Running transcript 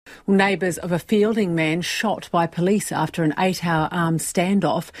Neighbours of a Feilding man shot by police after an 8-hour armed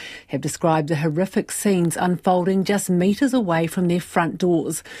standoff have described the horrific scenes unfolding just metres away from their front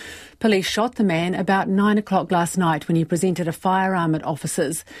doors. Police shot the man about 9 o'clock last night when he presented a firearm at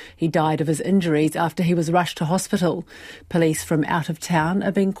officers. He died of his injuries after he was rushed to hospital. Police from out of town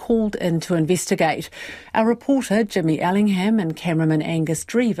are being called in to investigate. Our reporter Jimmy Ellingham and cameraman Angus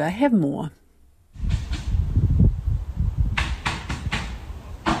Dreaver have more.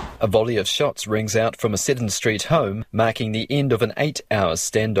 A volley of shots rings out from a Seddon Street home, marking the end of an 8-hour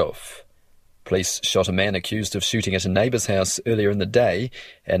standoff. Police shot a man accused of shooting at a neighbour's house earlier in the day,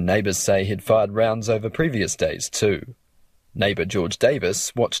 and neighbours say he'd fired rounds over previous days too. Neighbour George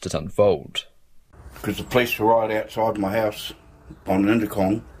Davis watched it unfold. Because the police were right outside my house on an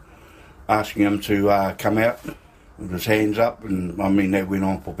intercom, asking him to come out with his hands up, and that went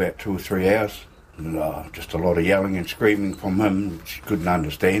on for about 2 or 3 hours. And, just a lot of yelling and screaming from him, which he couldn't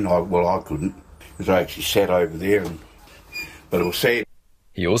understand. I couldn't, because I actually sat over there, but it was sad.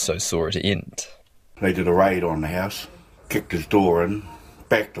 He also saw it end. They did a raid on the house, kicked his door in,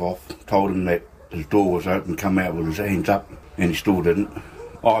 backed off, told him that his door was open, come out with his hands up, and he still didn't.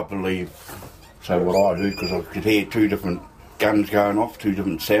 I believe, so what I heard, because I could hear 2 different guns going off, 2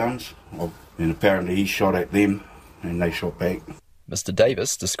 different sounds, and apparently he shot at them, and they shot back. Mr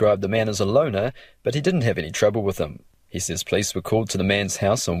Davis described the man as a loner, but he didn't have any trouble with him. He says police were called to the man's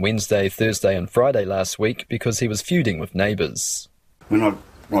house on Wednesday, Thursday and Friday last week because he was feuding with neighbours. When I'm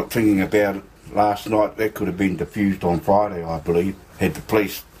not thinking about it last night, that could have been diffused on Friday, I believe, had the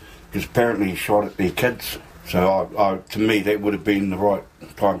police, because apparently he shot at their kids. So to me, that would have been the right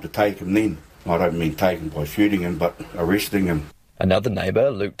time to take him then. I don't mean take him by shooting him, but arresting him. Another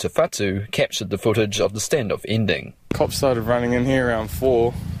neighbour, Luke Tefatu, captured the footage of the standoff ending. Cops started running in here around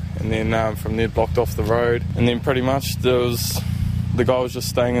 4, and then from there blocked off the road. And then pretty much the guy was just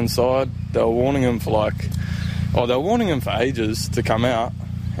staying inside. They were warning him for ages to come out.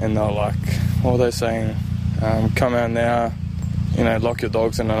 And they were like, what were they saying? Come out now, lock your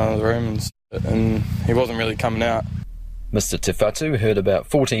dogs in another room. And he wasn't really coming out. Mr Tefatu heard about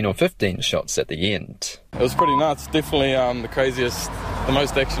 14 or 15 shots at the end. It was pretty nuts. Definitely the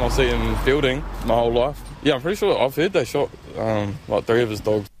most action I've seen in Feilding my whole life. Yeah, I'm pretty sure I've heard they shot 3 of his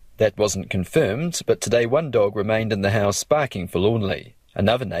dogs. That wasn't confirmed, but today one dog remained in the house barking forlornly.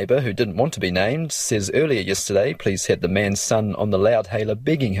 Another neighbour, who didn't want to be named, says earlier yesterday police had the man's son on the loudhailer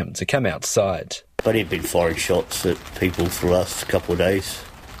begging him to come outside. But he'd been firing shots at people for the last couple of days.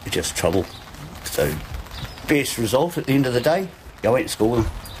 Just trouble. So, best result at the end of the day, I went to school with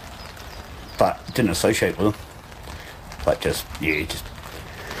him, but didn't associate with him. But just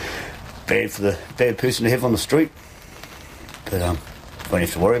bad for the bad person to have on the street. But won't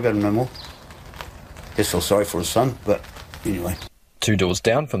have to worry about him no more. Just feel sorry for his son, but anyway. 2 doors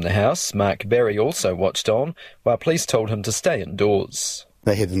down from the house, Mark Barry also watched on, while police told him to stay indoors.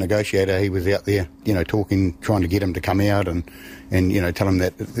 They had the negotiator, he was out there, talking, trying to get him to come out and tell him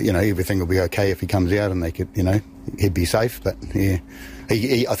that, everything will be okay if he comes out and they could, he'd be safe. But, yeah,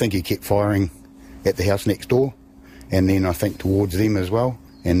 I think he kept firing at the house next door and then I think towards them as well.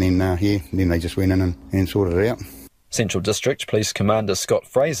 And then, then they just went in and sorted it out. Central District Police Commander Scott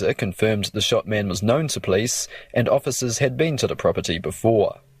Fraser confirmed the shot man was known to police and officers had been to the property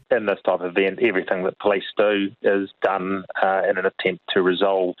before. In this type of event, everything that police do is done in an attempt to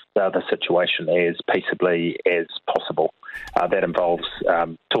resolve the situation as peaceably as possible. That involves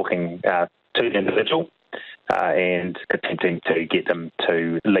talking to the individual and attempting to get them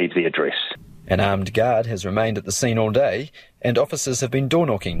to leave the address. An armed guard has remained at the scene all day and officers have been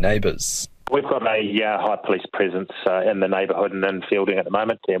door-knocking neighbours. We've got a high police presence in the neighbourhood and in Feilding at the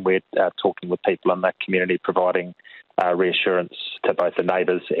moment, and we're talking with people in the community, providing reassurance to both the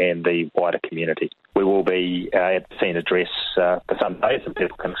neighbours and the wider community. We will be at the scene address for some days, and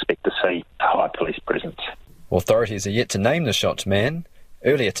people can expect to see a high police presence. Authorities are yet to name the shot man.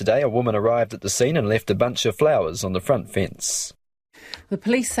 Earlier today, a woman arrived at the scene and left a bunch of flowers on the front fence. The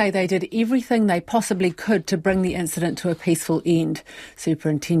police say they did everything they possibly could to bring the incident to a peaceful end.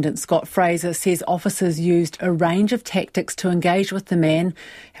 Superintendent Scott Fraser says officers used a range of tactics to engage with the man.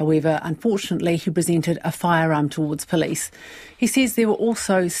 However, unfortunately, he presented a firearm towards police. He says there were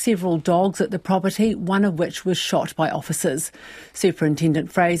also several dogs at the property, one of which was shot by officers.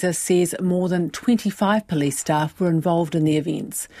 Superintendent Fraser says more than 25 police staff were involved in the events.